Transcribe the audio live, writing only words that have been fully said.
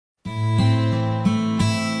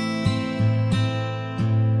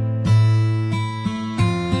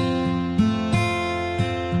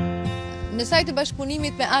Në saj të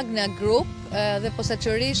bashkëpunimit me Agna Group dhe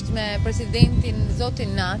posaçërisht me presidentin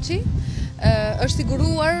zotin Naçi, është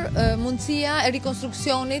siguruar mundësia e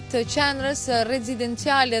rikonstruksionit të qendrës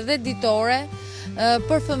rezidenciale dhe ditore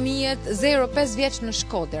për fëmijët 0-5 vjeç në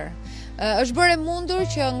Shkodër. Është bërë mundur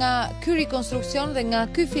që nga ky rikonstruksion dhe nga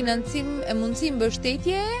ky financim e mundësi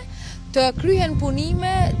mbështetje të kryhen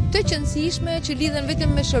punime të qëndësishme që lidhen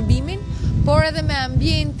vetëm me shërbimin, por edhe me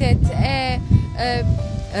ambientet e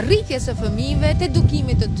rritjes së fëmijëve, të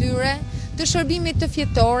edukimit të tyre, të shërbimit të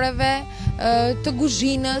fjetoreve, të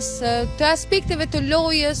kuzhinës, të aspekteve të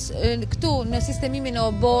lojës këtu në sistemimin e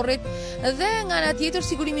oborrit dhe nga ana tjetër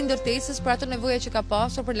sigurimi i ndërtesës për ato nevoja që ka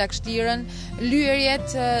pasur për lagështirën,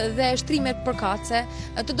 lyerjet dhe shtrimet përkatëse,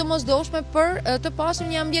 të domosdoshme për të pasur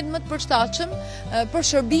një ambient më të përshtatshëm për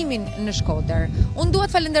shërbimin në Shkodër. Unë dua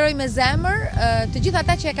të falenderoj me zemër të gjithë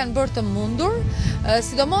ata që e kanë bërë të mundur,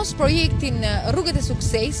 sidomos projektin Rrugët e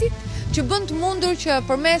Suksesit, që bën të mundur që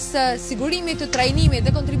përmes sigurimit të trajnimit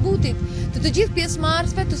dhe kontributit të gjithë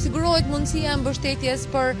pjesëmarrësve të sigurohet mundësia e mbështetjes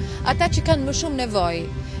për ata që kanë më shumë nevojë.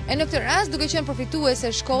 E në këtë rast, duke qenë përfituese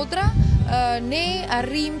Shkodra, ne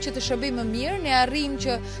arrim që të shërbejmë më mirë, ne arrim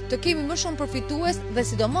që të kemi më shumë përfitues dhe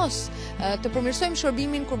sidomos të përmirësojmë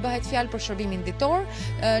shërbimin kur bëhet fjalë për shërbimin ditor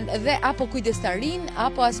dhe apo kujdestarin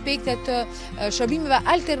apo aspekte të shërbimeve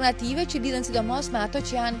alternative që lidhen sidomos me ato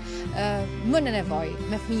që janë më në nevojë,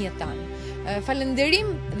 me fëmijët tanë. Falenderim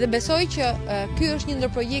dhe besoj që ky është një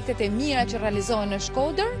ndër projektet e mira që realizohen në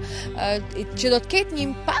Shkodër, që do të ketë një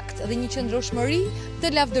impakt dhe një qëndrueshmëri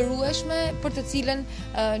të lavdërueshme për të cilën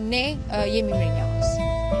ne jemi mirënjohës.